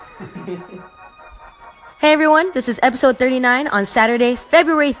Hey everyone, this is episode 39 on Saturday,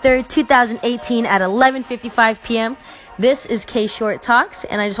 February 3rd, 2018 at 11:55 p.m. This is K Short Talks,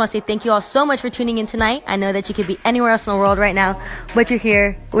 and I just want to say thank you all so much for tuning in tonight. I know that you could be anywhere else in the world right now, but you're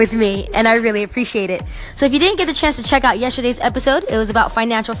here with me, and I really appreciate it. So if you didn't get the chance to check out yesterday's episode, it was about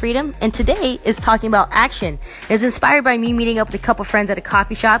financial freedom, and today is talking about action. It was inspired by me meeting up with a couple friends at a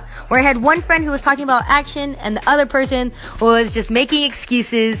coffee shop, where I had one friend who was talking about action, and the other person was just making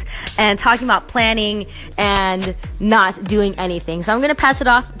excuses and talking about planning and not doing anything. So I'm going to pass it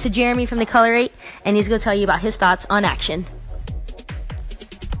off to Jeremy from The Color 8, and he's going to tell you about his thoughts on action.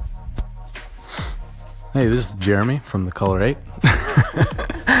 Hey, this is Jeremy from The Color 8.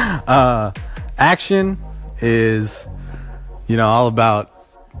 Action is, all about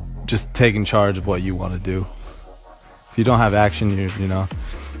just taking charge of what you want to do. If you don't have action,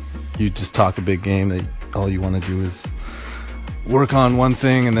 you just talk a big game that all you want to do is work on one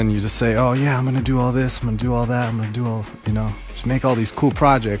thing, and then you just say, oh yeah, I'm going to do all this, I'm going to do all that, I'm going to do all, just make all these cool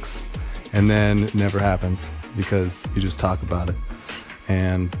projects, and then it never happens because you just talk about it.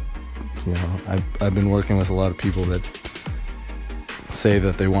 And I've been working with a lot of people that say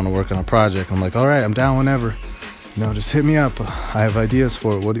that they want to work on a project. I'm like, all right, I'm down whenever. Just hit me up. I have ideas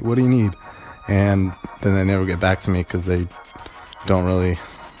for it. What do you need? And then they never get back to me because they don't really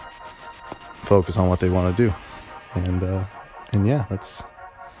focus on what they want to do. And yeah, that's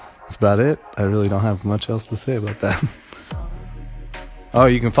about it. I really don't have much else to say about that. Oh,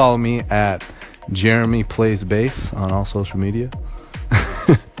 you can follow me at Jeremy Plays Bass on all social media.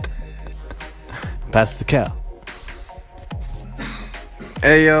 Pass it to Cal.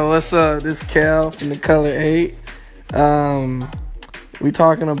 Hey yo, what's up? This is Cal from The Color 8. We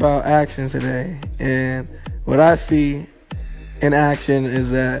talking about action today, and what I see in action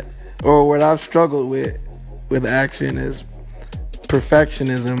is that, or what I've struggled with action is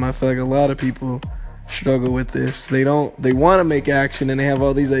perfectionism. I feel like a lot of people struggle with this. They want to make action, and they have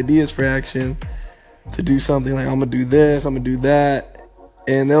all these ideas for action to do something like, I'm gonna do this, I'm gonna do that.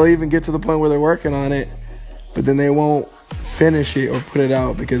 And they'll even get to the point where they're working on it, but then they won't finish it or put it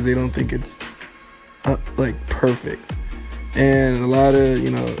out because they don't think it's perfect. And a lot of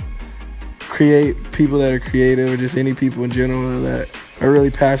people that are creative, or just any people in general that are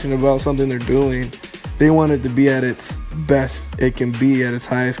really passionate about something they're doing, they want it to be at its best it can be, at its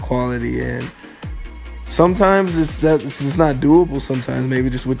highest quality. And sometimes it's not doable. Sometimes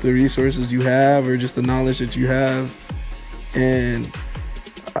maybe just with the resources you have or just the knowledge that you have. And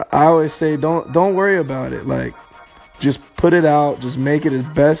I always say, don't worry about it. Like, just put it out. Just make it as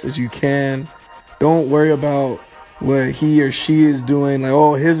best as you can. Don't worry about what he or she is doing. Like,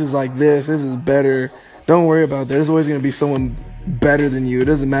 oh, his is like this. This is better. Don't worry about that. There's always going to be someone better than you. It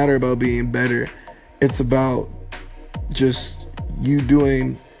doesn't matter about being better. It's about just you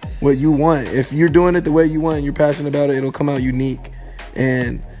doing what you want. If you're doing it the way you want and you're passionate about it, it'll come out unique.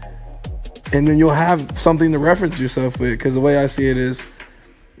 And then you'll have something to reference yourself with. Because the way I see it is,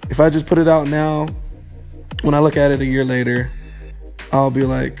 if I just put it out now, when I look at it a year later, I'll be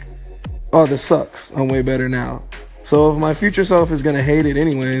like, oh, this sucks. I'm way better now. So if my future self is going to hate it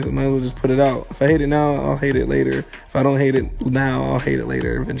anyways, I might as well just put it out. If I hate it now, I'll hate it later. If I don't hate it now, I'll hate it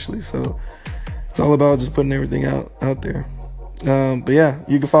later eventually. So it's all about just putting everything out there. But yeah,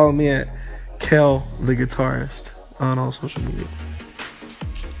 you can follow me at Kel the Guitarist on all social media.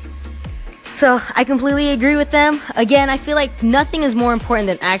 So I completely agree with them. Again, I feel like nothing is more important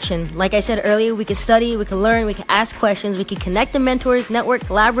than action. Like I said earlier, we could study, we could learn, we could ask questions, we could connect to mentors, network,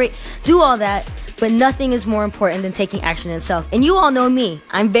 collaborate, do all that. But nothing is more important than taking action itself. And you all know me.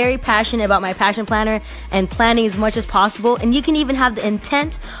 I'm very passionate about my passion planner and planning as much as possible. And you can even have the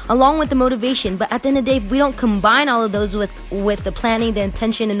intent along with the motivation. But at the end of the day, if we don't combine all of those with the planning, the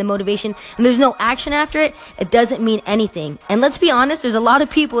intention, and the motivation, and there's no action after it, it doesn't mean anything. And let's be honest, there's a lot of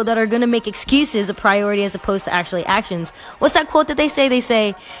people that are going to make excuses a priority as opposed to actually actions. What's that quote that they say? They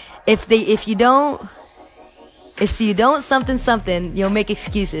say, if you don't something, you'll make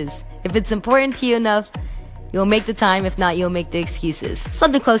excuses. If it's important to you enough, you'll make the time. If not, you'll make the excuses.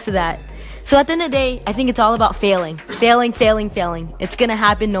 Something close to that. So at the end of the day, I think it's all about failing. It's going to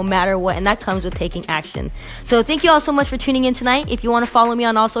happen no matter what, and that comes with taking action. So thank you all so much for tuning in tonight. If you want to follow me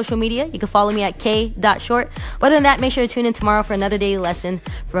on all social media, you can follow me at k.short. Other than that, make sure to tune in tomorrow for another daily lesson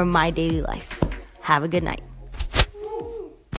from my daily life. Have a good night.